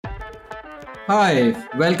Hi,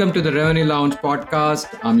 welcome to the Revenue Lounge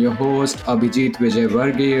podcast. I'm your host, Abhijit Vijay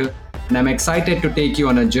Varghese, and I'm excited to take you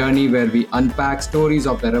on a journey where we unpack stories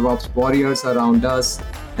of the RevOps warriors around us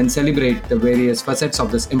and celebrate the various facets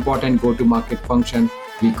of this important go to market function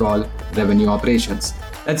we call revenue operations.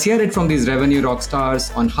 Let's hear it from these revenue rock stars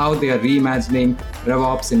on how they are reimagining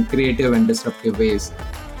RevOps in creative and disruptive ways.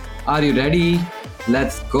 Are you ready?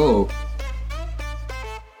 Let's go.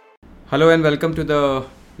 Hello and welcome to the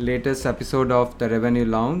latest episode of the Revenue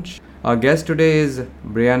Lounge. Our guest today is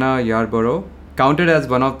Briana Yarborough. Counted as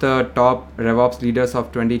one of the top RevOps leaders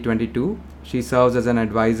of 2022, she serves as an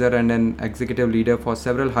advisor and an executive leader for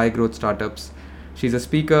several high growth startups. She's a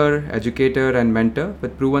speaker, educator, and mentor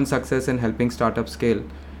with proven success in helping startups scale.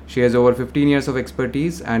 She has over 15 years of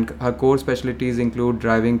expertise, and her core specialties include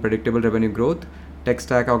driving predictable revenue growth, tech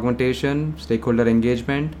stack augmentation, stakeholder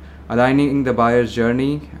engagement, aligning the buyer's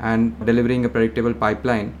journey, and delivering a predictable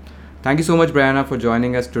pipeline. Thank you so much, Briana, for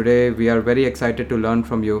joining us today. We are very excited to learn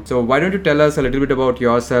from you. So why don't you tell us a little bit about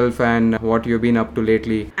yourself and what you've been up to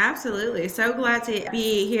lately? Absolutely. So glad to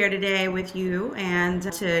be here today with you and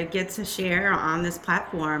to get to share on this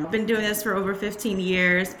platform. I've been doing this for over 15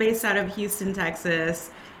 years, based out of Houston,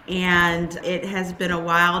 Texas. And it has been a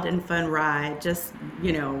wild and fun ride. Just,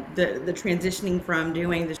 the transitioning from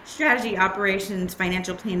doing the strategy, operations,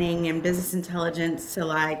 financial planning, and business intelligence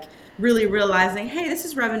to really realizing, hey, this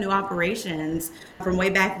is revenue operations from way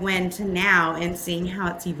back when to now, and seeing how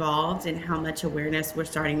it's evolved and how much awareness we're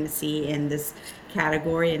starting to see in this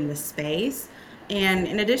category, in this space. And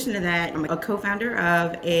in addition to that, I'm a co-founder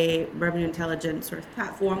of a revenue intelligence sort of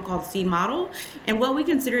platform called C Model. And what we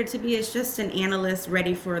consider it to be is just an analyst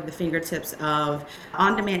ready for the fingertips of,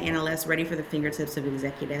 on-demand analysts ready for the fingertips of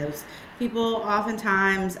executives. People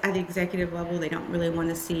oftentimes at the executive level, they don't really want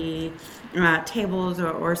to see tables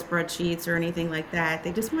or spreadsheets or anything like that.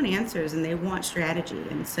 They just want answers and they want strategy.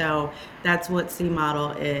 And so that's what C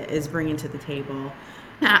Model is bringing to the table.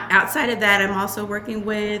 Now, outside of that, I'm also working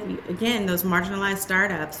with, again, those marginalized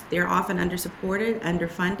startups. They're often undersupported,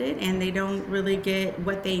 underfunded, and they don't really get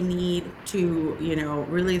what they need to,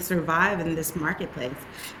 really survive in this marketplace,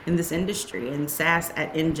 in this industry, and SaaS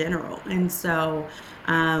in general. And so,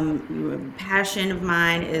 passion of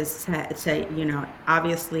mine is to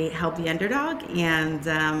obviously help the underdog, and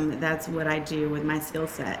that's what I do with my skill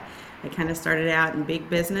set. I kind of started out in big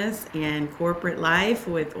business and corporate life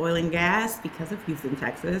with oil and gas because of Houston,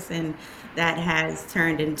 Texas, and that has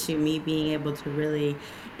turned into me being able to really,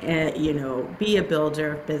 be a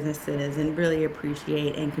builder of businesses and really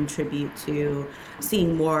appreciate and contribute to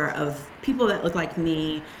seeing more of people that look like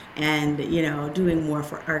me and, doing more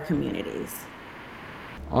for our communities.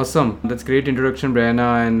 Awesome. That's great introduction,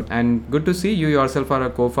 Brianna, and good to see you yourself are a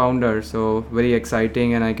co-founder. So very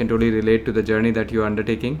exciting, and I can totally relate to the journey that you're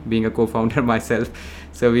undertaking, being a co-founder myself.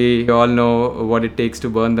 So we all know what it takes to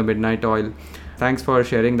burn the midnight oil. Thanks for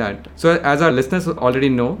sharing that. So as our listeners already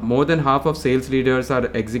know, more than half of sales leaders are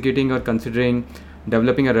executing or considering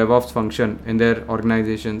developing a RevOps function in their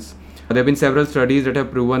organizations. There have been several studies that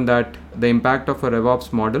have proven that the impact of a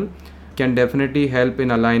RevOps model can definitely help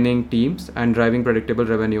in aligning teams and driving predictable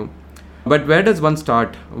revenue. But where does one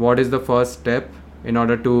start? What is the first step in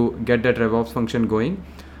order to get that RevOps function going?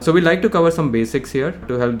 So we like to cover some basics here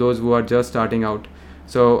to help those who are just starting out.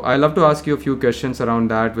 So I love to ask you a few questions around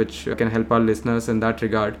that, which can help our listeners in that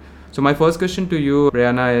regard. So my first question to you,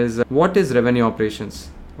 Brianna, is what is revenue operations?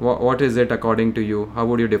 What is it according to you? How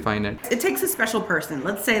would you define it? It takes a special person.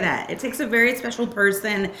 Let's say that. It takes a very special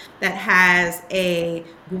person that has a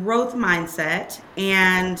growth mindset,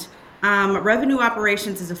 and revenue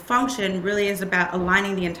operations as a function really is about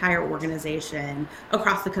aligning the entire organization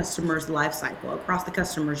across the customer's life cycle, across the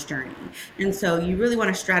customer's journey. And so you really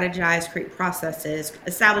want to strategize, create processes,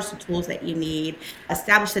 establish the tools that you need,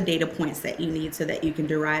 establish the data points that you need so that you can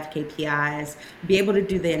derive KPIs, be able to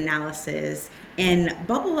do the analysis, and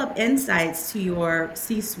bubble up insights to your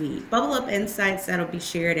C-suite, bubble up insights that'll be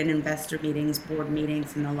shared in investor meetings, board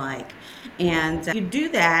meetings, and the like. And you do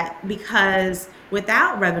that because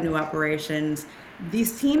without revenue operations,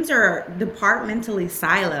 these teams are departmentally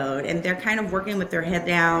siloed, and they're kind of working with their head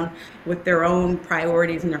down with their own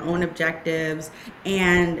priorities and their own objectives.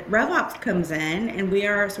 And RevOps comes in, and we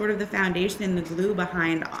are sort of the foundation and the glue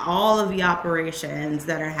behind all of the operations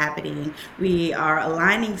that are happening. We are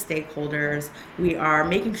aligning stakeholders. We are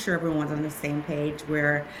making sure everyone's on the same page.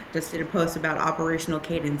 We're just did a post about operational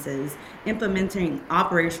cadences, implementing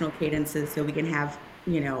operational cadences so we can have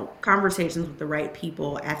conversations with the right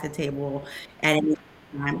people at the table at any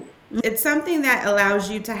time. It's something that allows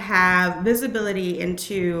you to have visibility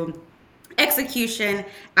into execution,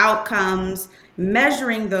 outcomes,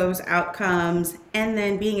 measuring those outcomes, and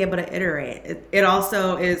then being able to iterate. It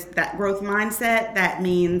also is that growth mindset that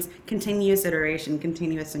means continuous iteration,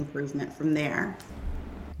 continuous improvement from there.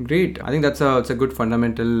 Great. I think it's a good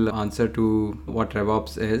fundamental answer to what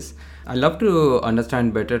RevOps is. I'd love to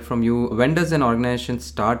understand better from you. When does an organization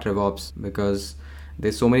start RevOps? Because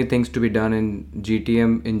there's so many things to be done in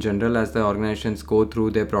GTM in general as the organizations go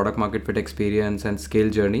through their product market fit experience and scale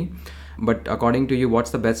journey. But according to you, what's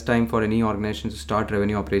the best time for any organization to start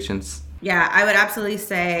revenue operations? Yeah, I would absolutely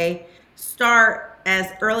say start as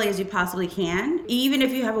early as you possibly can. Even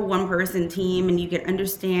if you have a one-person team and you can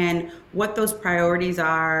understand what those priorities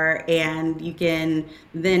are, and you can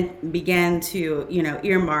then begin to,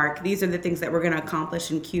 earmark, these are the things that we're going to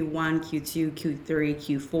accomplish in Q1, Q2,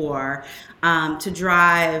 Q3, Q4, to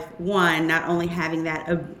drive one, not only having that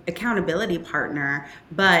accountability partner,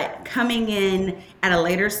 but coming in at a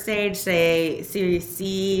later stage, say Series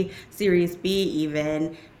C, Series B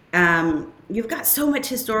even, you've got so much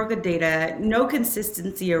historical data, no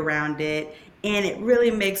consistency around it, and it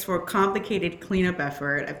really makes for a complicated cleanup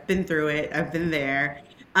effort. I've been through it, I've been there.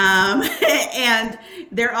 And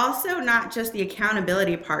they're also not just the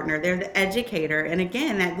accountability partner, they're the educator. And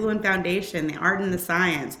again, that glue and foundation, the art and the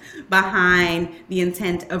science behind the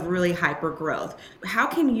intent of really hyper growth. How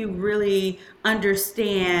can you really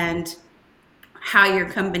understand how your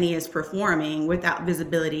company is performing without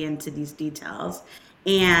visibility into these details?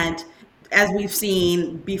 And as we've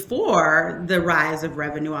seen before the rise of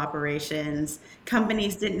revenue operations,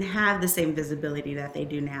 companies didn't have the same visibility that they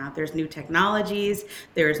do now. There's new technologies,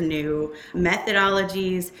 there's new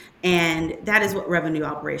methodologies, and that is what revenue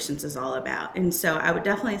operations is all about. And so I would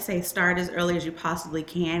definitely say start as early as you possibly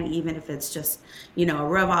can, even if it's just, a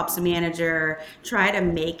RevOps manager. Try to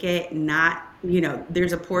make it not,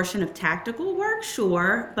 there's a portion of tactical work,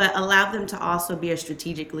 sure, but allow them to also be a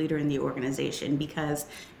strategic leader in the organization, because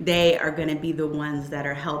they are going to be the ones that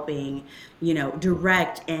are helping,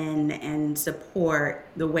 direct and support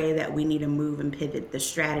the way that we need to move and pivot the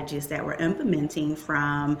strategies that we're implementing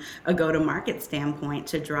from a go-to-market standpoint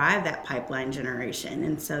to drive that pipeline generation.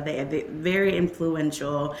 And so they are very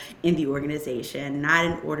influential in the organization, not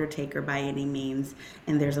an order taker by any means.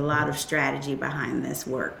 And there's a lot of strategy behind this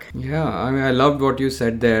work. Yeah, I loved what you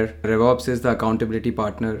said there. RevOps is the accountability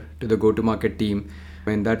partner to the go-to-market team.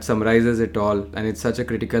 That summarizes it all, and it's such a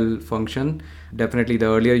critical function. Definitely, the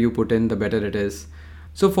earlier you put in, the better it is.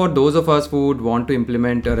 So for those of us who would want to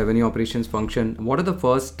implement a revenue operations function, what are the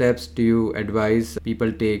first steps do you advise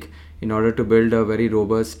people take in order to build a very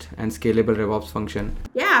robust and scalable RevOps function?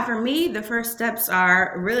 Yeah, for me, the first steps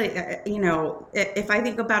are really, if I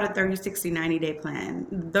think about a 30, 60, 90-day plan,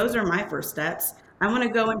 those are my first steps. I want to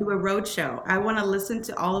go and do a roadshow. I want to listen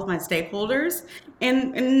to all of my stakeholders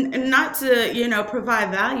and not to,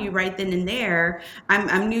 provide value right then and there.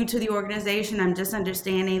 I'm new to the organization. I'm just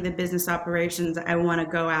understanding the business operations. I want to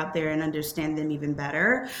go out there and understand them even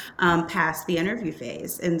better past the interview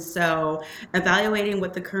phase. And so evaluating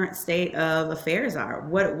what the current state of affairs are.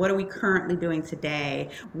 What are we currently doing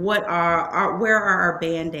today? Where are our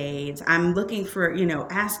band-aids? I'm looking for,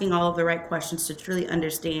 asking all of the right questions to truly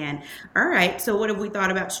understand, all right, so what have we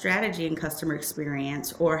thought about strategy and customer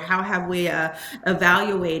experience, or how have we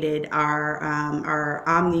evaluated our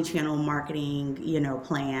omni-channel marketing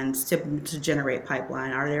plans to generate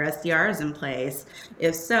pipeline? Are there SDRs in place?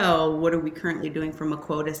 If so, what are we currently doing from a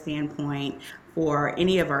quota standpoint for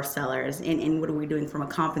any of our sellers, and what are we doing from a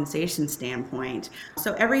compensation standpoint?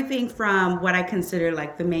 So everything from what I consider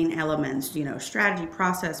like the main elements, strategy,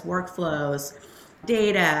 process, workflows,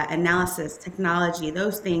 data, analysis, technology,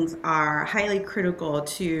 those things are highly critical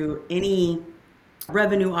to any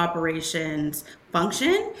revenue operations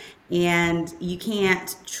function. And you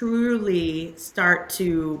can't truly start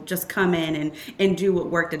to just come in and do what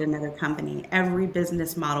worked at another company. Every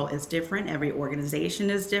business model is different. Every organization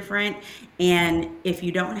is different. And if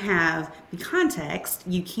you don't have the context,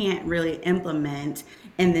 you can't really implement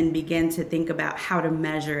and then begin to think about how to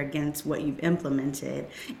measure against what you've implemented.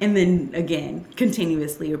 And then again,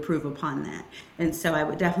 continuously improve upon that. And so I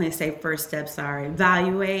would definitely say first steps are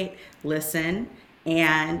evaluate, listen,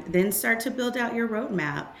 and then start to build out your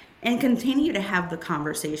roadmap. And continue to have the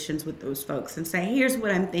conversations with those folks and say, here's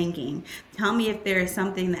what I'm thinking. Tell me if there is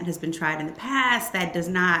something that has been tried in the past that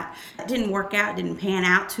didn't work out, didn't pan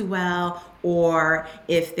out too well, or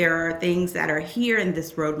if there are things that are here in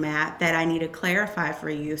this roadmap that I need to clarify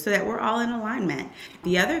for you so that we're all in alignment.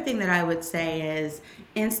 The other thing that I would say is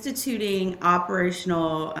instituting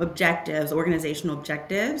operational objectives, organizational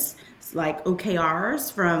objectives, like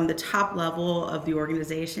OKRs from the top level of the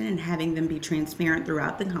organization and having them be transparent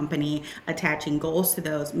throughout the company, attaching goals to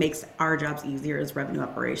those makes our jobs easier as revenue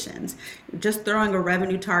operations. Just throwing a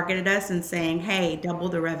revenue target at us and saying, hey, double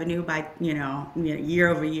the revenue by, year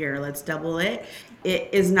over year, let's double it. It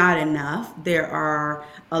is not enough. There are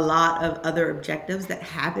a lot of other objectives that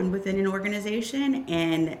happen within an organization,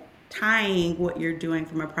 and tying what you're doing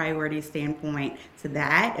from a priority standpoint to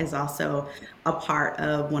that is also a part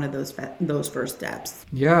of one of those first steps.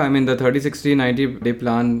 Yeah, I mean, the 30, 60, 90-day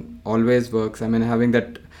plan always works. I mean, having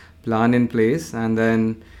that plan in place and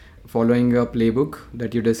then following a playbook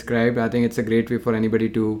that you described, I think it's a great way for anybody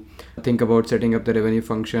to think about setting up the revenue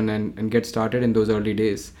function and get started in those early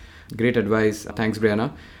days. Great advice. Thanks,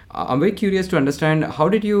 Briana. I'm very curious to understand, how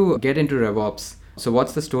did you get into RevOps? So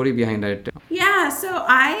what's the story behind it? Yeah, so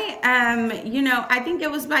I think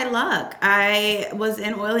it was by luck. I was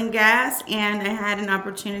in oil and gas, and I had an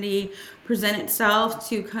opportunity present itself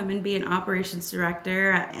to come and be an operations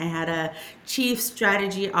director. I had a chief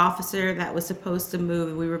strategy officer that was supposed to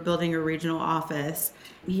move. We were building a regional office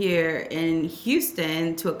here in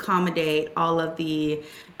Houston to accommodate all of the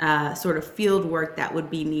sort of field work that would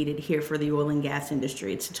be needed here for the oil and gas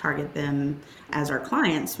industry, to target them as our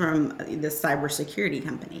clients from the cybersecurity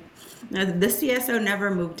company. Now, the CSO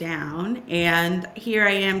never moved down, and here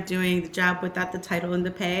I am doing the job without the title and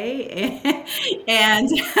the pay. and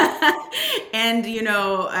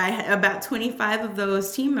about 25 of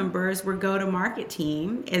those team members were go-to-market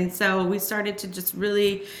team, and so we started to just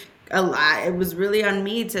really it was really on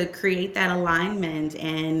me to create that alignment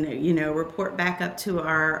and, report back up to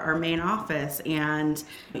our main office and,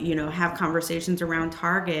 have conversations around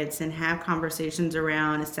targets and have conversations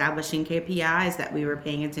around establishing KPIs that we were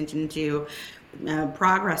paying attention to.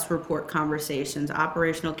 Progress report conversations,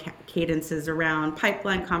 operational cadences around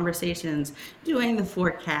pipeline conversations, doing the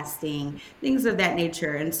forecasting, things of that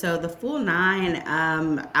nature. And so the full nine,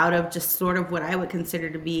 out of just sort of what I would consider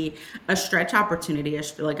to be a stretch opportunity,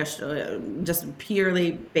 just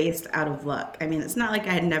purely based out of luck. I mean, it's not like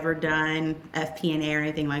I had never done FP&A or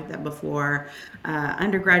anything like that before.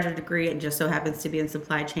 Undergraduate degree, it just so happens to be in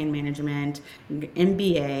supply chain management.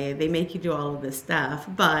 MBA, they make you do all of this stuff,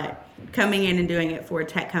 but coming in and doing it for a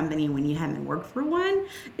tech company when you haven't worked for one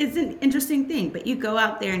is an interesting thing. But you go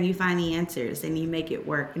out there and you find the answers and you make it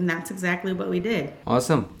work, and that's exactly what we did.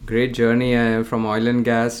 Awesome. Great journey from oil and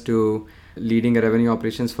gas to leading a revenue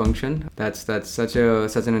operations function. That's such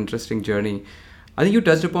an interesting journey. I think you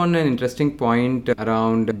touched upon an interesting point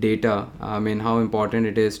around data. I mean, how important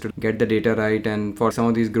it is to get the data right. And for some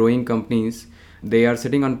of these growing companies, they are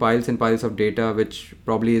sitting on piles and piles of data, which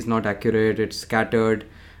probably is not accurate. It's scattered.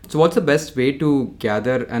 So what's the best way to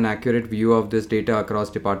gather an accurate view of this data across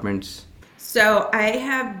departments? So I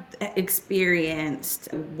have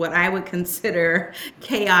experienced what I would consider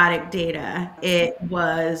chaotic data. It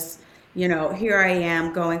was, here I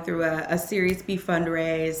am going through a Series B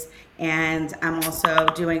fundraise, and I'm also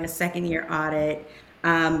doing a second year audit.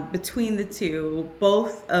 Between the two,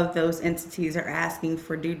 both of those entities are asking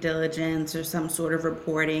for due diligence or some sort of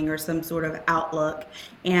reporting or some sort of outlook.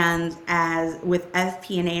 And as with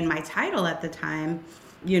FP&A in my title at the time,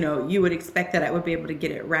 you would expect that I would be able to get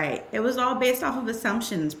it right. It was all based off of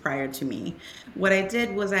assumptions prior to me. What I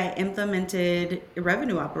did was I implemented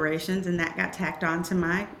revenue operations, and that got tacked on to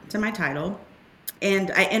my title.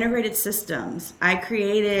 And I integrated systems. I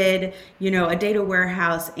created, a data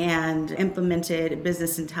warehouse and implemented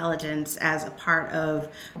business intelligence as a part of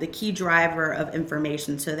the key driver of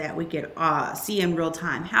information so that we could see in real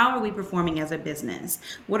time, how are we performing as a business?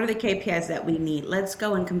 What are the KPIs that we need? Let's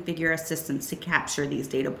go and configure our systems to capture these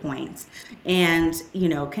data points. And,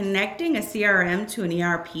 connecting a CRM to an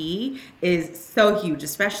ERP is so huge,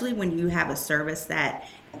 especially when you have a service that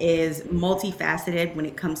is multifaceted when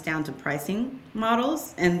it comes down to pricing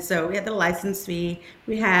models. And so we had the license fee,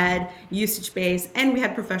 we had usage based, and we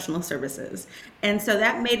had professional services. And so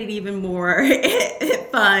that made it even more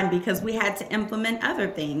fun because we had to implement other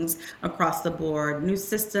things across the board, new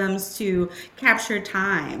systems to capture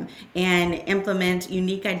time and implement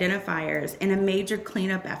unique identifiers and a major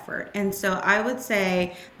cleanup effort. And so I would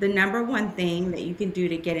say the number one thing that you can do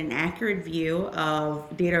to get an accurate view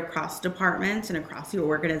of data across departments and across your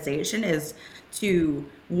organization is to,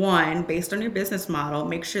 one, based on your business model,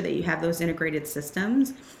 make sure that you have those integrated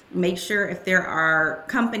systems. Make sure if there are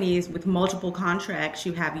companies with multiple contracts,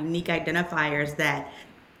 you have unique identifiers that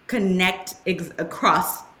connect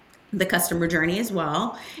across the customer journey as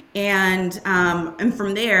well, and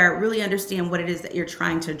from there really understand what it is that you're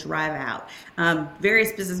trying to drive out.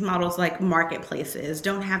 Various business models like marketplaces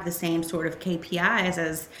don't have the same sort of KPIs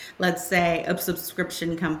as, let's say, a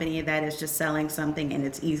subscription company that is just selling something and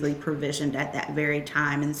it's easily provisioned at that very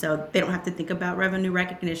time, and so they don't have to think about revenue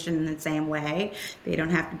recognition in the same way. They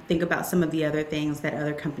don't have to think about some of the other things that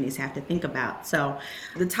other companies have to think about. So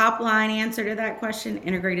the top line answer to that question: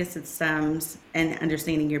 integrated systems and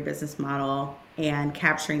understanding your business model and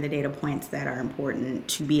capturing the data points that are important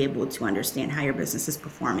to be able to understand how your business is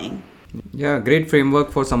performing. Yeah, great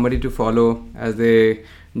framework for somebody to follow as they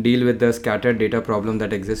deal with the scattered data problem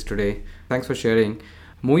that exists today. Thanks for sharing.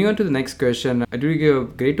 Moving on to the next question, it would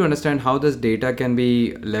be great to understand how this data can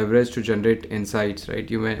be leveraged to generate insights, right?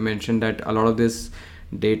 You mentioned that a lot of this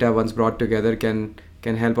data, once brought together, can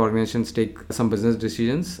help organizations take some business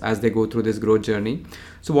decisions as they go through this growth journey.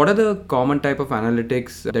 So what are the common type of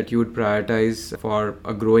analytics that you would prioritize for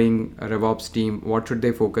a growing RevOps team? What should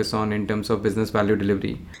they focus on in terms of business value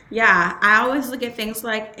delivery? Yeah, I always look at things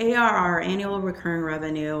like ARR, annual recurring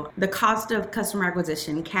revenue, the cost of customer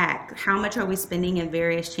acquisition, CAC, how much are we spending in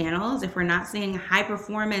various channels? If we're not seeing high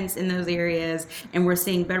performance in those areas and we're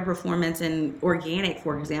seeing better performance in organic,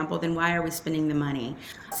 for example, then why are we spending the money?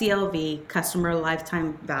 CLV, customer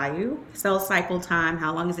lifetime value, sales cycle time,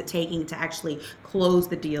 how long is it taking to actually close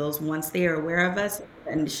the deals once they are aware of us,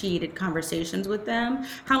 initiated conversations with them?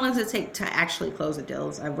 How long does it take to actually close the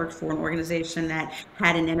deals? I worked for an organization that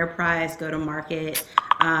had an enterprise go-to-market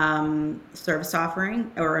service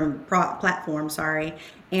offering or platform, sorry,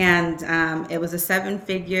 and it was a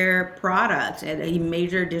 7-figure product at a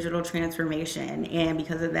major digital transformation, and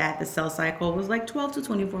because of that, the sales cycle was like 12 to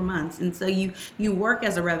 24 months. And so you work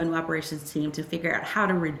as a revenue operations team to figure out how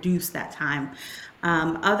to reduce that time.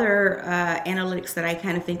 Other analytics that I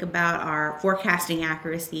kind of think about are forecasting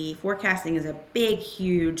accuracy. Forecasting is a big,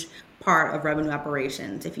 huge part of revenue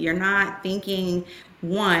operations. If you're not thinking,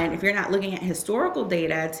 if you're not looking at historical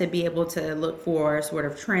data to be able to look for sort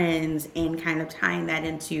of trends and kind of tying that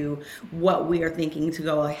into what we are thinking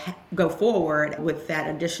to go forward with that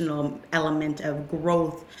additional element of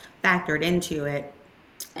growth factored into it,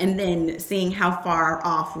 and then seeing how far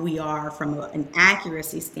off we are from an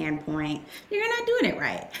accuracy standpoint, you're not doing it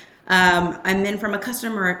right. And then from a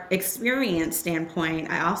customer experience standpoint,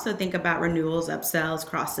 I also think about renewals, upsells,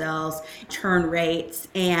 cross sells, churn rates,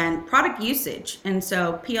 and product usage. And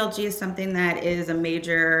so PLG is something that is a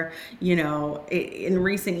major, in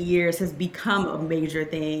recent years has become a major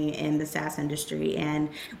thing in the SaaS industry. And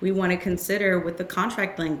we want to consider what the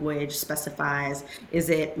contract language specifies. Is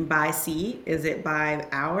it by seat? Is it by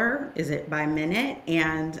hour? Is it by minute?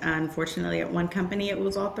 And unfortunately, at one company, it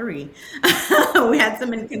was all three. We had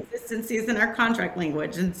some inconsistencies in our contract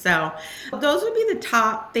language. And so those would be the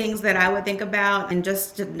top things that I would think about. And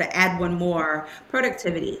just to add one more,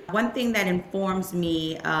 productivity. One thing that informs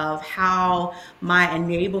me of how my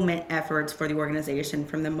enablement efforts for the organization,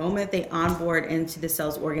 from the moment they onboard into the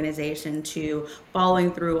sales organization to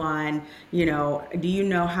following through on, do you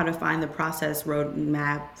know how to find the process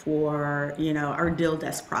roadmap for, our deal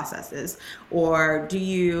desk processes? Or do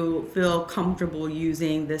you feel comfortable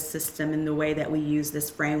using this system in the way that we use this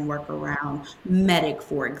framework around Medic,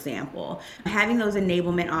 for example? Having those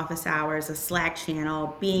enablement office hours, a Slack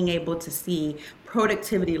channel, being able to see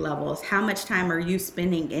productivity levels, how much time are you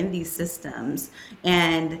spending in these systems,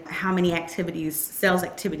 and how many sales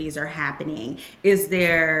activities are happening? Is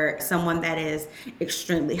there someone that is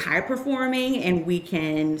extremely high performing and we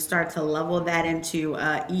can start to level that into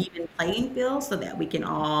an even playing field so that we can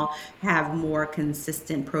all have more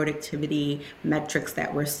consistent productivity metrics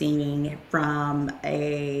that we're seeing from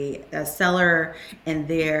a seller and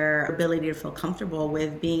their ability to feel comfortable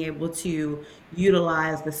with being able to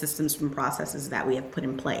utilize the systems and processes that we have put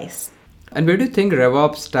in place. And where do you think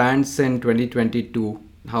RevOps stands in 2022?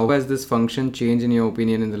 How has this function changed, in your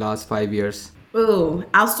opinion, in the last 5 years? Ooh,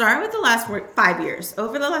 I'll start with the last 5 years.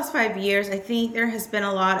 Over the last 5 years, I think there has been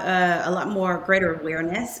a lot more greater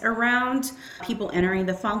awareness around people entering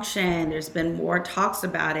the function. There's been more talks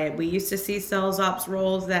about it. We used to see sales ops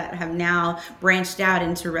roles that have now branched out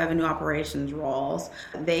into revenue operations roles.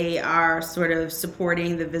 They are sort of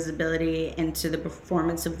supporting the visibility into the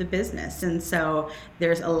performance of the business. And so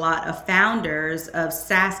there's a lot of founders of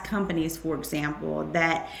SaaS companies, for example,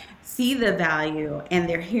 that see the value and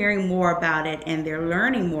they're hearing more about it and they're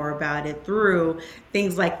learning more about it through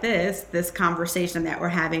things like this conversation that we're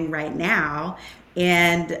having right now.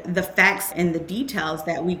 and the facts and the details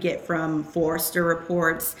that we get from Forrester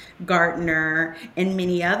reports, Gartner, and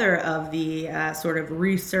many other of the sort of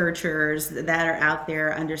researchers that are out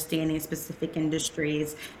there understanding specific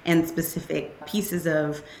industries and specific pieces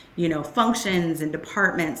of, functions and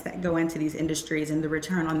departments that go into these industries and the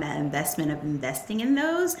return on that investment of investing in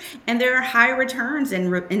those. And there are high returns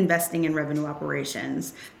in investing in revenue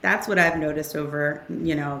operations. That's what I've noticed over,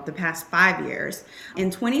 the past 5 years.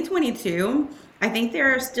 In 2022, I think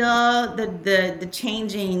there are still the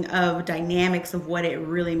changing of dynamics of what it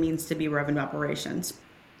really means to be revenue operations.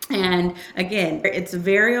 And again, it's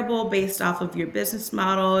variable based off of your business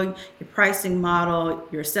model, your pricing model,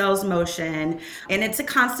 your sales motion, and it's a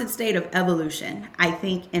constant state of evolution. I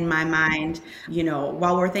think in my mind,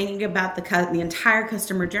 while we're thinking about the entire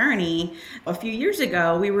customer journey, a few years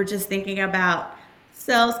ago, we were just thinking about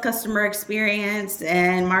sales, customer experience,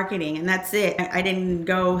 and marketing, and that's it. I didn't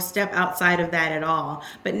go step outside of that at all.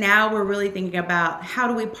 But now we're really thinking about how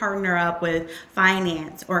do we partner up with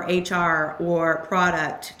finance or HR or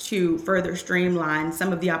product to further streamline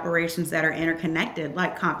some of the operations that are interconnected,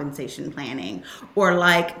 like compensation planning or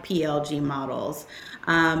like PLG models.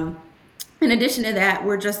 In addition to that,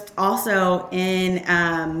 we're just also in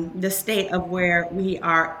the state of where we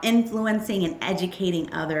are influencing and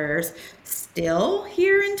educating others still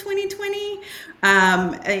here in 2020.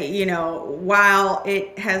 While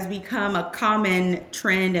it has become a common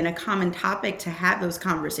trend and a common topic to have those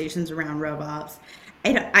conversations around RevOps,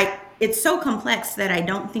 it's so complex that I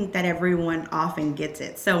don't think that everyone often gets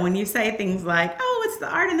it. So when you say things like, oh, it's the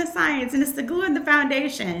art and the science and it's the glue and the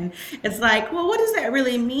foundation, it's like, well, what does that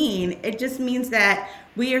really mean? It just means that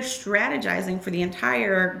we are strategizing for the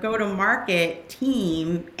entire go-to-market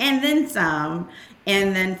team and then some.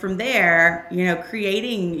 And then from there,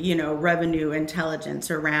 creating, revenue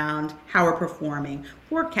intelligence around how we're performing,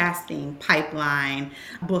 forecasting, pipeline,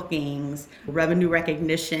 bookings, revenue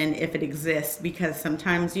recognition if it exists, because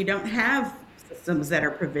sometimes you don't have systems that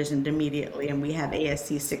are provisioned immediately, and we have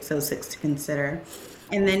ASC 606 to consider.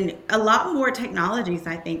 And then a lot more technologies,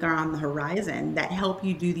 I think, are on the horizon that help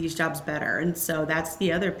you do these jobs better. And so that's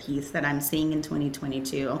the other piece that I'm seeing in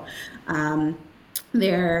 2022.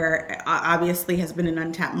 There obviously has been an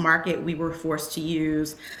untapped market. We were forced to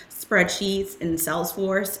use spreadsheets in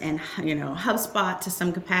Salesforce and HubSpot to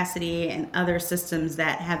some capacity and other systems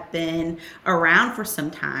that have been around for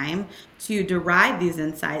some time to derive these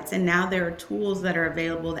insights. And now there are tools that are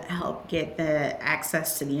available that help get the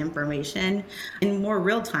access to the information in more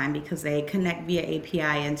real time because they connect via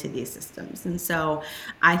API into these systems. And so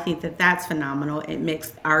I think that that's phenomenal. It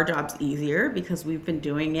makes our jobs easier because we've been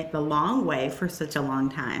doing it the long way for such a long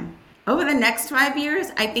time. Over the next 5 years,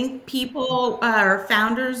 I think people or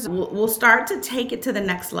founders will start to take it to the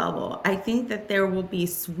next level. I think that there will be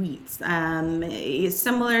suites,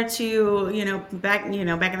 similar to back in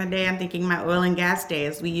the day. I'm thinking my oil and gas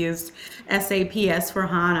days. We used SAP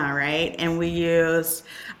S/4HANA, right? And we used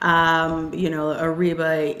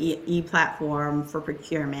Ariba e-platform for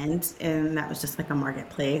procurement, and that was just like a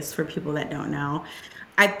marketplace for people that don't know.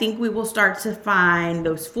 I think we will start to find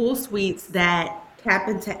those full suites that tap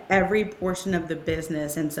into every portion of the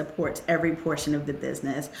business and supports every portion of the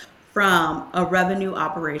business from a revenue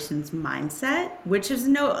operations mindset, which is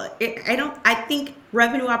I think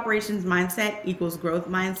revenue operations mindset equals growth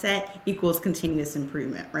mindset equals continuous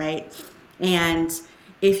improvement, right? And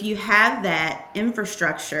if you have that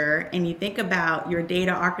infrastructure and you think about your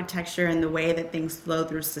data architecture and the way that things flow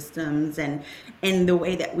through systems and the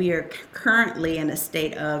way that we are currently in a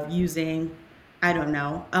state of using,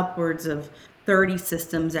 upwards of 30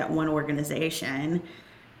 systems at one organization.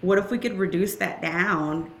 What if we could reduce that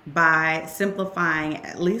down by simplifying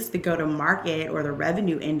at least the go-to-market or the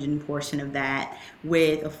revenue engine portion of that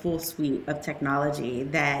with a full suite of technology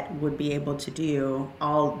that would be able to do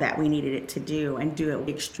all that we needed it to do and do it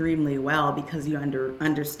extremely well because you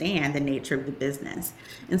understand the nature of the business.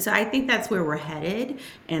 And so I think that's where we're headed.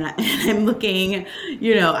 And I'm looking,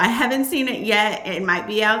 I haven't seen it yet. It might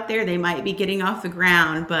be out there. They might be getting off the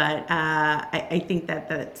ground, but I think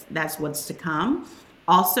that's what's to come.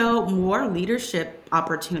 Also, more leadership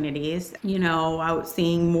opportunities. I was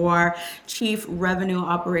seeing more chief revenue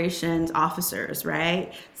operations officers,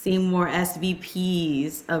 right? Seeing more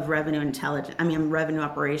SVPs of revenue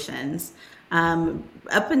operations.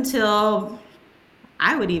 Up until,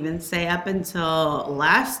 I would even say up until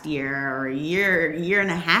last year or a year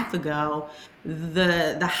and a half ago,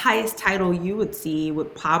 the highest title you would see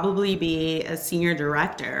would probably be a senior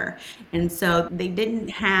director. And so they didn't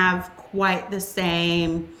have quite the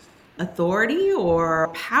same authority or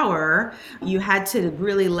power. You had to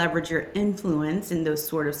really leverage your influence in those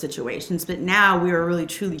sort of situations. But now we are really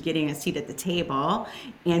truly getting a seat at the table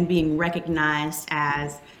and being recognized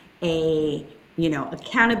as a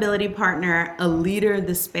accountability partner, a leader of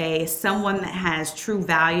the space, someone that has true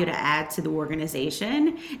value to add to the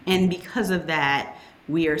organization. And because of that,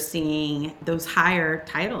 we are seeing those higher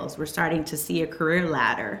titles. We're starting to see a career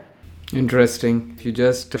ladder. Interesting. If you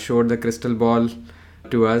just showed the crystal ball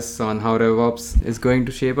to us on how RevOps is going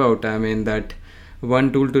to shape out, I mean, that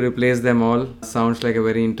one tool to replace them all sounds like a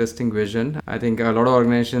very interesting vision. I think a lot of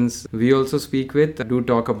organizations we also speak with do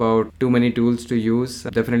talk about too many tools to use.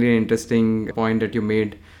 Definitely an interesting point that you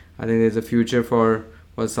made. I think there's a future for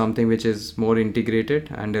something which is more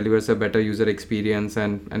integrated and delivers a better user experience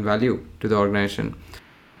and value to the organization.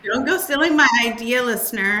 Don't go stealing my idea,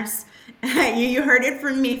 listeners. You heard it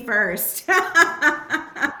from me first.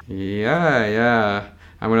 Yeah.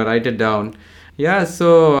 I'm going to write it down. Yeah,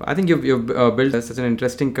 so I think you've built such an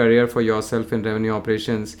interesting career for yourself in revenue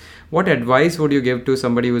operations. What advice would you give to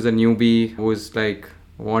somebody who's a newbie, who's like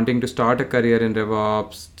wanting to start a career in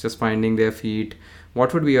RevOps, just finding their feet?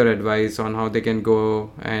 What would be your advice on how they can go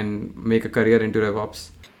and make a career into RevOps?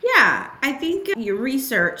 Yeah, I think your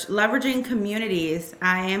research, leveraging communities.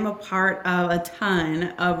 I am a part of a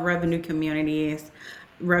ton of revenue communities.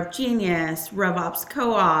 RevGenius, RevOps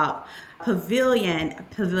Co-op, Pavilion.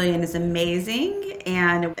 Pavilion is amazing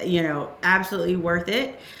and, absolutely worth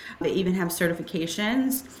it. They even have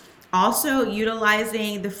certifications. Also,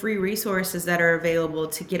 utilizing the free resources that are available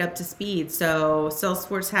to get up to speed. So,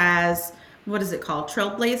 Salesforce has, what is it called?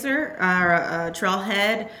 Trailblazer or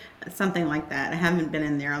Trailhead, something like that. I haven't been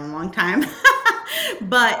in there in a long time.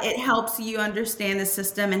 But it helps you understand the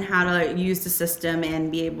system and how to use the system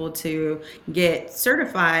and be able to get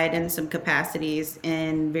certified in some capacities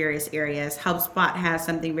in various areas. HubSpot has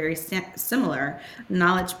something very similar,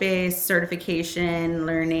 knowledge-based certification,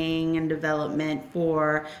 learning and development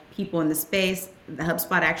for people in the space. The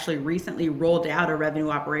HubSpot actually recently rolled out a revenue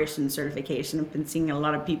operations certification. I've been seeing a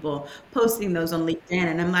lot of people posting those on LinkedIn,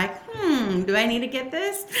 and I'm like, do I need to get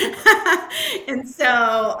this? And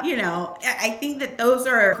so, I think that those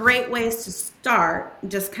are great ways to start,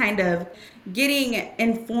 just kind of getting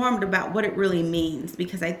informed about what it really means,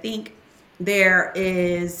 because I think there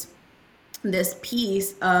is this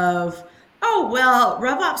piece of, oh, well,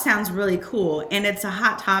 RevOps sounds really cool and it's a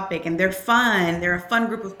hot topic and they're fun. They're a fun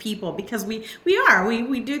group of people because we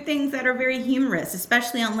do things that are very humorous,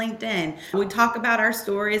 especially on LinkedIn. We talk about our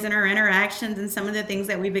stories and our interactions and some of the things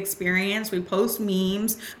that we've experienced. We post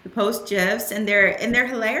memes, we post GIFs, and they're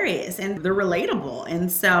hilarious and they're relatable.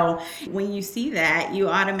 And so when you see that, you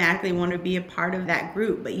automatically want to be a part of that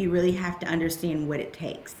group, but you really have to understand what it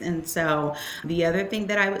takes. And so the other thing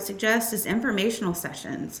that I would suggest is informational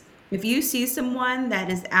sessions. If you see someone that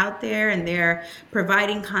is out there and they're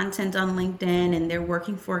providing content on LinkedIn and they're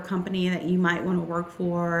working for a company that you might want to work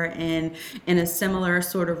for and in a similar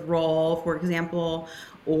sort of role, for example,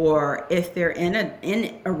 or if they're in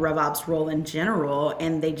a RevOps role in general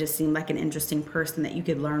and they just seem like an interesting person that you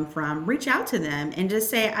could learn from, reach out to them and just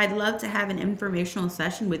say, I'd love to have an informational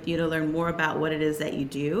session with you to learn more about what it is that you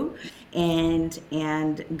do, and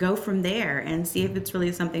go from there and see if it's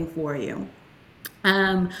really something for you.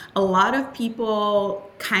 A lot of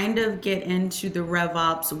people kind of get into the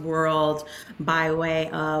RevOps world by way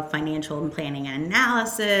of financial and planning and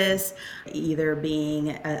analysis, either being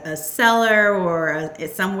a seller or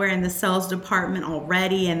somewhere in the sales department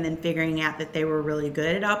already, and then figuring out that they were really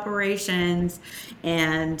good at operations,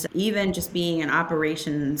 and even just being an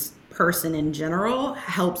operations person in general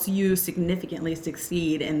helps you significantly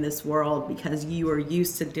succeed in this world because you are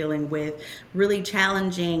used to dealing with really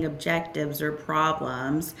challenging objectives or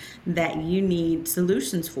problems that you need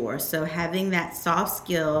solutions for. So having that soft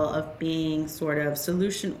skill of being sort of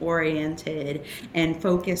solution oriented and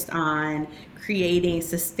focused on creating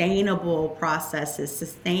sustainable processes,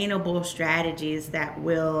 sustainable strategies that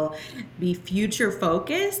will be future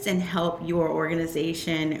focused and help your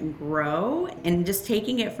organization grow. And just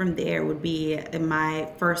taking it from there would be my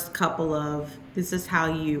first couple of, this is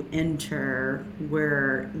how you enter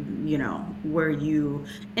where you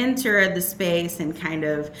enter the space and kind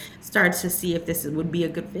of start to see if this would be a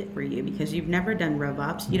good fit for you, because you've never done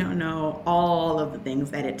RevOps. You don't know all of the things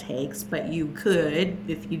that it takes, but you could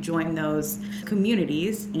if you join those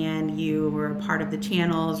communities and you were a part of the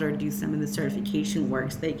channels or do some of the certification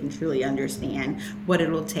work so they can truly understand what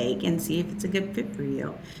it'll take and see if it's a good fit for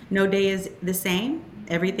you. No day is the same.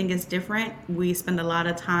 Everything is different. We spend a lot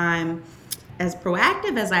of time, as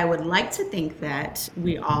proactive as I would like to think that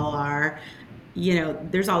we all are,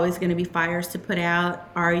 there's always going to be fires to put out.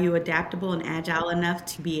 Are you adaptable and agile enough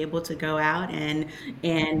to be able to go out and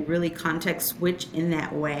really context switch in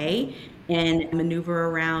that way and maneuver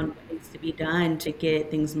around what needs to be done to get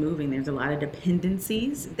things moving? There's a lot of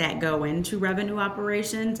dependencies that go into revenue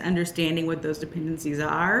operations. Understanding what those dependencies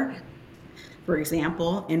are, for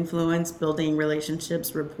example, influence, building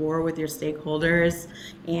relationships, rapport with your stakeholders,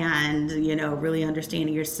 and really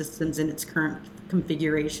understanding your systems in its current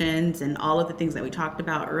configurations and all of the things that we talked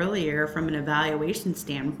about earlier from an evaluation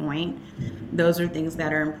standpoint. Those are things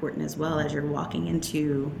that are important as well as you're walking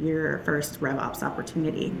into your first RevOps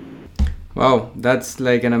opportunity. Wow, that's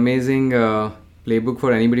like an amazing playbook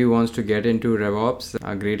for anybody who wants to get into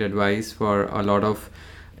RevOps. Great advice for a lot of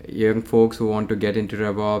young folks who want to get into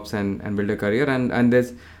RevOps and build a career. And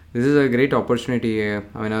this is a great opportunity. I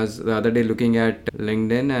mean, I was the other day looking at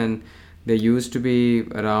LinkedIn, and there used to be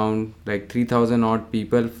around like 3,000 odd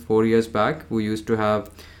people 4 years back who used to have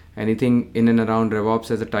anything in and around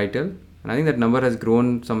RevOps as a title. And I think that number has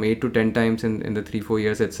grown some 8 to 10 times in the 3-4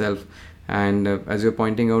 years itself. And as you're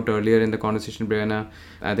pointing out earlier in the conversation, Briana,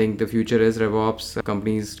 I think the future is RevOps.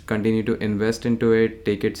 Companies continue to invest into it,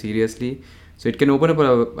 take it seriously. So it can open up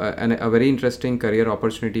a very interesting career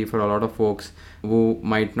opportunity for a lot of folks who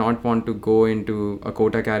might not want to go into a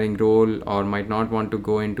quota carrying role or might not want to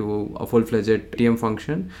go into a full-fledged TM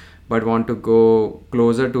function, but want to go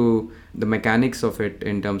closer to the mechanics of it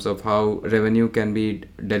in terms of how revenue can be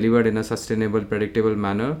delivered in a sustainable, predictable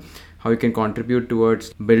manner, how you can contribute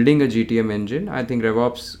towards building a GTM engine. I think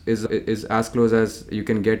RevOps is as close as you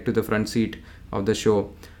can get to the front seat of the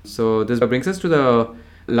show. So this brings us to the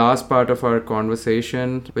last part of our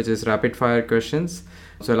conversation, which is rapid fire questions.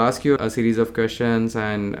 So I'll ask you a series of questions,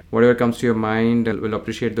 and whatever comes to your mind, we'll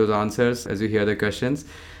appreciate those answers as you hear the questions.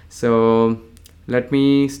 So let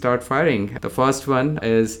me start firing. The first one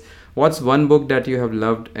is, what's one book that you have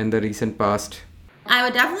loved in the recent past? I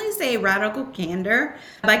would definitely say Radical Candor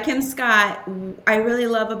by Kim Scott. I really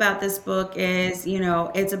love about this book is,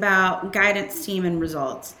 it's about guidance, team, and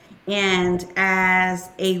results. And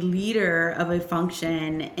as a leader of a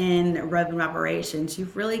function in revenue operations,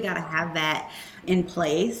 you've really got to have that in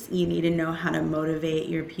place. You need to know how to motivate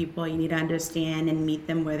your people. You need to understand and meet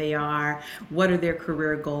them where they are. What are their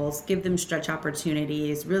career goals? Give them stretch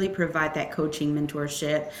opportunities. Really provide that coaching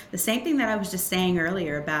mentorship. The same thing that I was just saying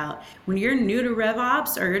earlier about when you're new to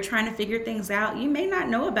RevOps or you're trying to figure things out, you may not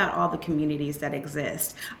know about all the communities that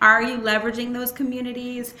exist. Are you leveraging those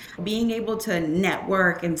communities? Being able to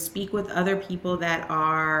network and speak with other people that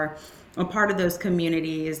are a part of those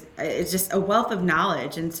communities, it's just a wealth of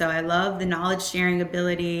knowledge. And so I love the knowledge sharing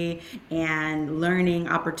ability and learning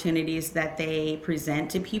opportunities that they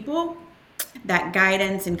present to people. That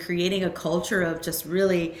guidance and creating a culture of just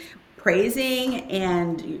really praising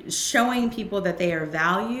and showing people that they are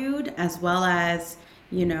valued, as well as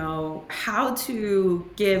how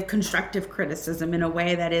to give constructive criticism in a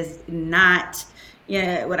way that is not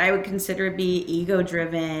what I would consider to be ego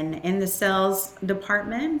driven. In the sales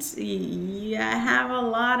department, you have a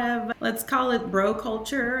lot of, let's call it bro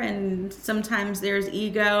culture, and sometimes there's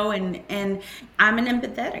ego, and I'm an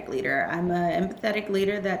empathetic leader. I'm an empathetic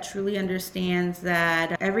leader that truly understands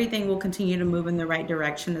that everything will continue to move in the right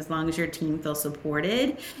direction as long as your team feels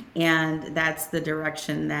supported, and that's the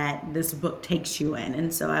direction that this book takes you in.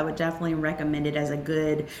 And so I would definitely recommend it as a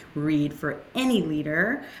good read for any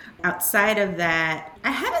leader. Outside of that,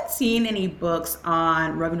 I haven't seen any books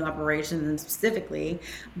on revenue operations specifically,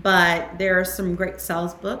 but there are some great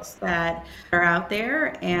sales books that are out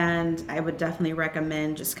there, and I would definitely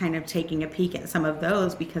recommend just kind of taking a peek at some of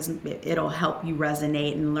those, because it'll help you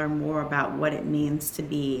resonate and learn more about what it means to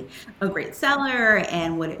be a great seller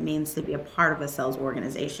and what it means to be a part of a sales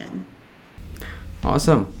organization.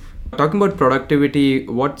 Awesome. Talking about productivity,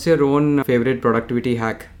 what's your own favorite productivity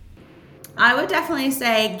hack? I would definitely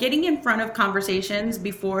say getting in front of conversations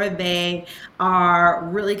before they are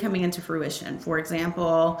really coming into fruition. For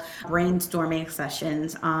example, brainstorming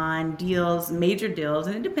sessions on deals, major deals,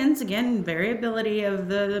 and it depends, again, variability of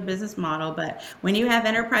the business model. But when you have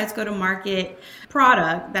enterprise go-to-market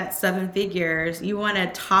product that's 7 figures, you want to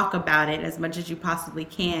talk about it as much as you possibly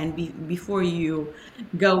can before you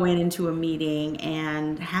go into a meeting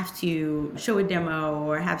and have to show a demo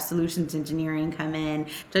or have solutions engineering come in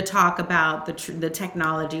to talk about the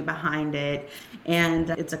technology behind it.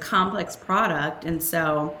 And it's a complex product, and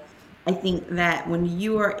so I think that when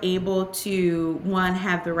you are able to, one,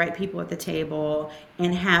 have the right people at the table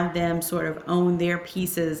and have them sort of own their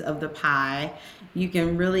pieces of the pie, you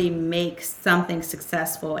can really make something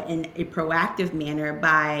successful in a proactive manner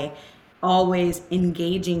by always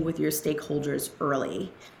engaging with your stakeholders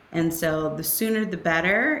early. And so the sooner the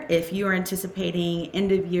better if you are anticipating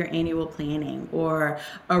end of year annual planning or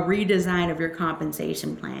a redesign of your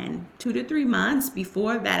compensation plan. 2 to 3 months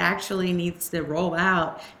before that actually needs to roll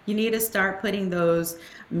out, you need to start putting those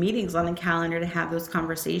meetings on the calendar to have those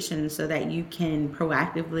conversations so that you can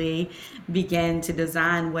proactively begin to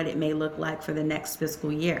design what it may look like for the next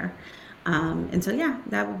fiscal year. And so, yeah,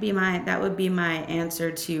 that would be my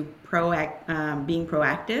answer to being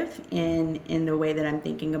proactive in the way that I'm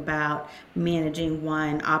thinking about managing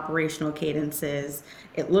one operational cadences.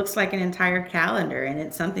 It looks like an entire calendar, and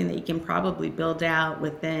it's something that you can probably build out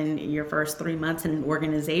within your first 3 months in an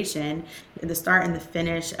organization. The start and the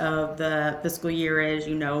finish of the fiscal year is,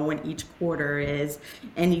 when each quarter is,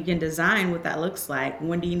 and you can design what that looks like.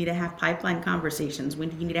 When do you need to have pipeline conversations? When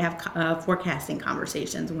do you need to have forecasting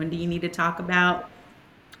conversations? When do you need to talk about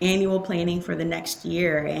annual planning for the next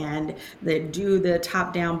year and do the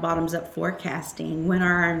top down bottoms up forecasting? When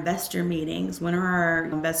are our investor meetings? When are our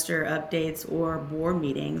investor updates or board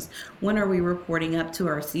meetings? When are we reporting up to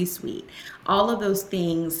our C-suite? All of those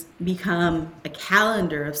things become a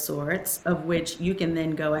calendar of sorts, of which you can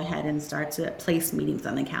then go ahead and start to place meetings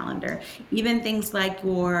on the calendar. Even things like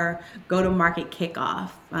your go to market kickoff.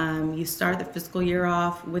 You start the fiscal year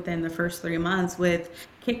off within the first 3 months with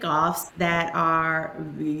kickoffs that are,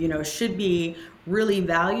 should be really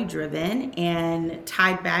value driven and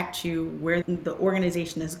tied back to where the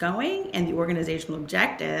organization is going and the organizational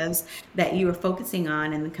objectives that you are focusing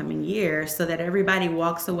on in the coming year, so that everybody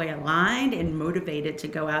walks away aligned and motivated to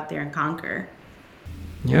go out there and conquer.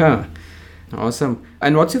 Yeah, awesome.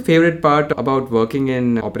 And what's your favorite part about working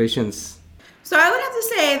in operations? So I would have to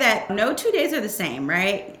say that no 2 days are the same,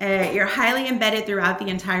 right? You're highly embedded throughout the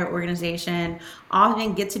entire organization,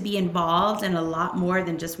 often get to be involved in a lot more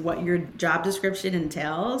than just what your job description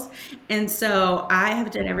entails. And so I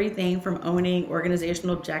have done everything from owning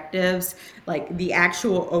organizational objectives, like the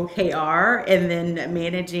actual OKR, and then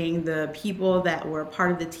managing the people that were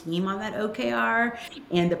part of the team on that OKR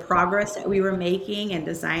and the progress that we were making and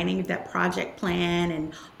designing that project plan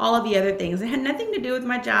and all of the other things. It had nothing to do with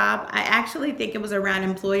my job. I actually think it was around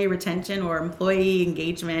employee retention or employee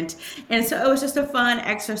engagement. And so it was just a fun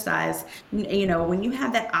exercise. When you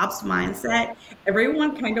have that ops mindset,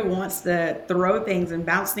 everyone kind of wants to throw things and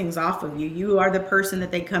bounce things off of you. You are the person that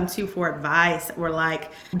they come to for advice or like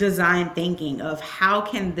design thinking of how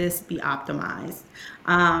can this be optimized.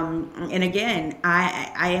 And again,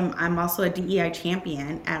 I'm also a DEI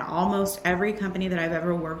champion at almost every company that I've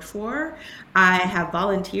ever worked for. I have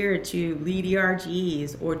volunteered to lead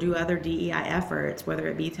ERGs or do other DEI efforts, whether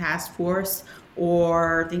it be task force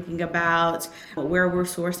or thinking about where we're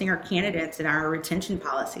sourcing our candidates and our retention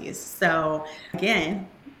policies. So again,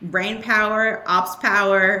 brain power, ops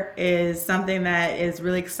power is something that is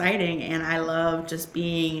really exciting. And I love just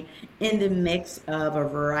being in the mix of a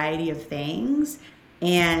variety of things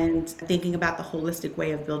and thinking about the holistic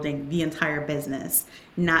way of building the entire business,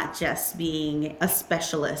 not just being a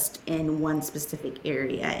specialist in one specific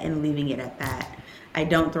area and leaving it at that. I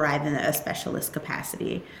don't thrive in a specialist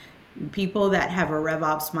capacity. People that have a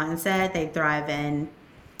RevOps mindset, they thrive in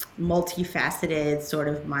multifaceted sort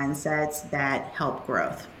of mindsets that help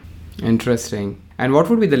growth. Interesting. And what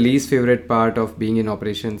would be the least favorite part of being in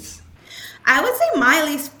operations? I would say my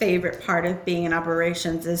least favorite part of being in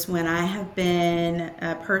operations is when I have been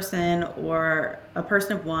a person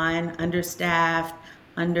of one, understaffed,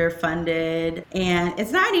 underfunded, and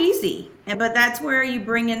it's not easy. But that's where you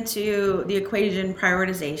bring into the equation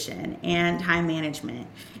prioritization and time management.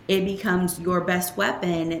 It becomes your best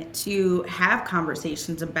weapon to have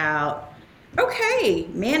conversations about, okay,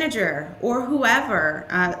 manager or whoever,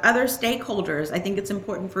 other stakeholders. I think it's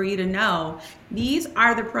important for you to know these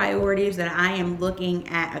are the priorities that I am looking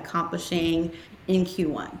at accomplishing in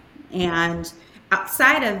Q1. And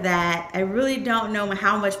outside of that, I really don't know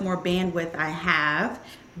how much more bandwidth I have.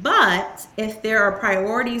 But if there are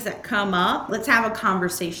priorities that come up, let's have a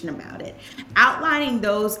conversation about it. Outlining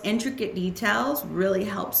those intricate details really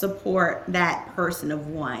helps support that person of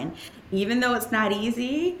one. Even though it's not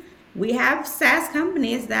easy, we have SaaS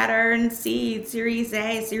companies that are in seed, Series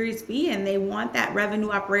A, Series B, and they want that revenue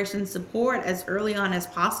operations support as early on as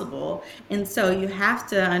possible. And so you have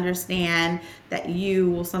to understand that you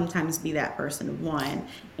will sometimes be that person of one,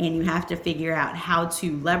 and you have to figure out how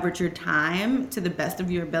to leverage your time to the best of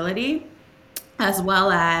your ability, as well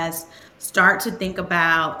as start to think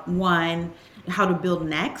about, one, how to build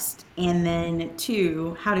next, and then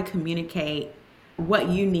two, how to communicate what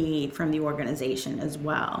you need from the organization as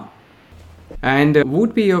well. And who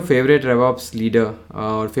would be your favorite RevOps leader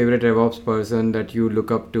or favorite RevOps person that you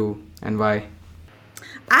look up to, and why?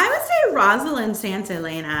 I would say Rosalind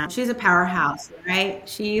Santelena. She's a powerhouse, right?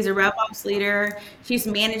 She's a RevOps leader. She's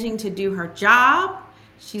managing to do her job.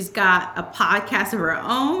 She's got a podcast of her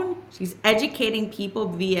own. She's educating people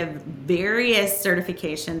via various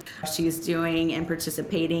certifications she's doing and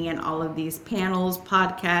participating in all of these panels,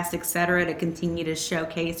 podcasts, etc., to continue to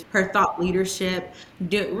showcase her thought leadership,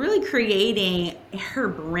 really creating her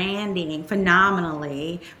branding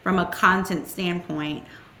phenomenally from a content standpoint,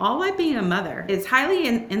 all by being a mother. It's highly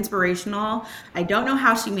inspirational. I don't know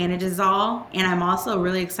how she manages all, and I'm also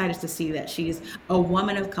really excited to see that she's a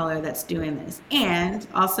woman of color that's doing this. And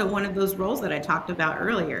also one of those roles that I talked about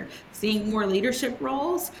earlier, seeing more leadership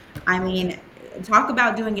roles. I mean, talk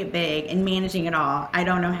about doing it big and managing it all. I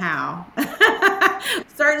don't know how.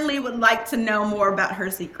 Certainly would like to know more about her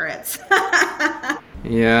secrets.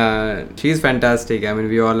 Yeah, she's fantastic. I mean,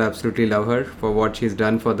 we all absolutely love her for what she's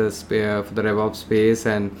done for this for the RevOps space,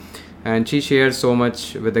 and she shares so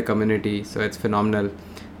much with the community. So it's phenomenal.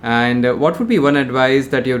 And what would be one advice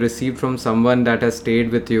that you've received from someone that has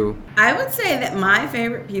stayed with you? I would say that my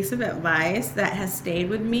favorite piece of advice that has stayed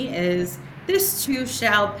with me is this too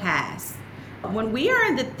shall pass. When we are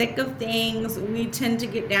in the thick of things, we tend to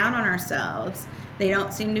get down on ourselves. They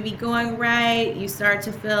don't seem to be going right. You start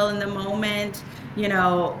to feel in the moment,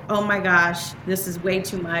 oh my gosh, this is way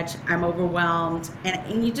too much. I'm overwhelmed.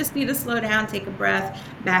 And you just need to slow down, take a breath,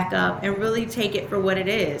 back up, and really take it for what it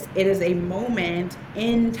is. It is a moment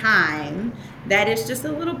in time that is just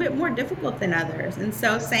a little bit more difficult than others. And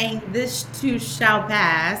so saying this too shall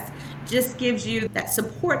pass just gives you that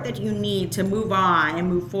support that you need to move on and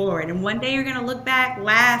move forward. And one day you're going to look back,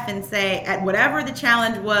 laugh, and say at whatever the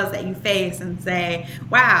challenge was that you faced and say,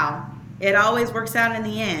 wow, it always works out in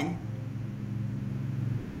the end.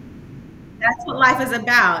 That's what life is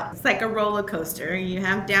about. It's like a roller coaster. You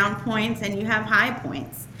have down points and you have high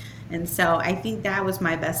points. And so I think that was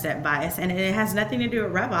my best advice. And it has nothing to do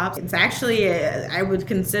with RevOps. It's actually, I would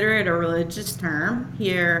consider it a religious term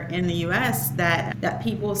here in the US that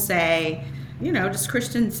people say, just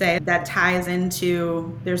Christians say, that ties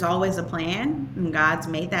into there's always a plan, and God's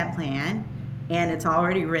made that plan, and it's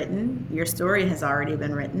already written. Your story has already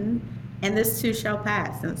been written, and this too shall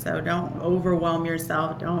pass. And so don't overwhelm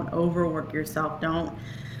yourself, don't overwork yourself, don't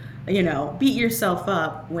beat yourself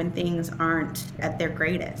up when things aren't at their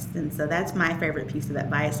greatest. And so that's my favorite piece of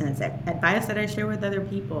advice, and it's advice that I share with other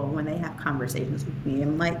people when they have conversations with me.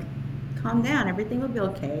 I'm like, calm down, everything will be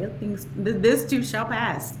okay. This too shall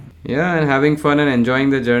pass. Yeah, and having fun and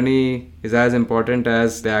enjoying the journey is as important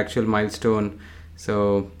as the actual milestone.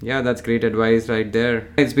 So, yeah, that's great advice right there.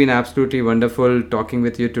 It's been absolutely wonderful talking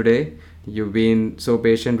with you today. You've been so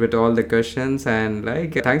patient with all the questions, and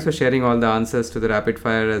thanks for sharing all the answers to the rapid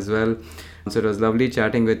fire as well. So it was lovely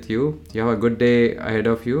chatting with you. You have a good day ahead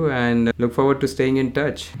of you, and look forward to staying in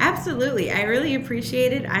touch. Absolutely. I really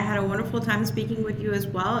appreciate it. I had a wonderful time speaking with you as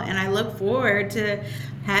well, and I look forward to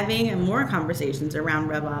having more conversations around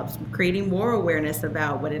RevOps, creating more awareness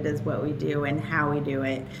about what it is, what we do, and how we do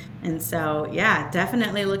it. And so, yeah,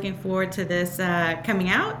 definitely looking forward to this coming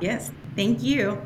out. Yes. Thank you.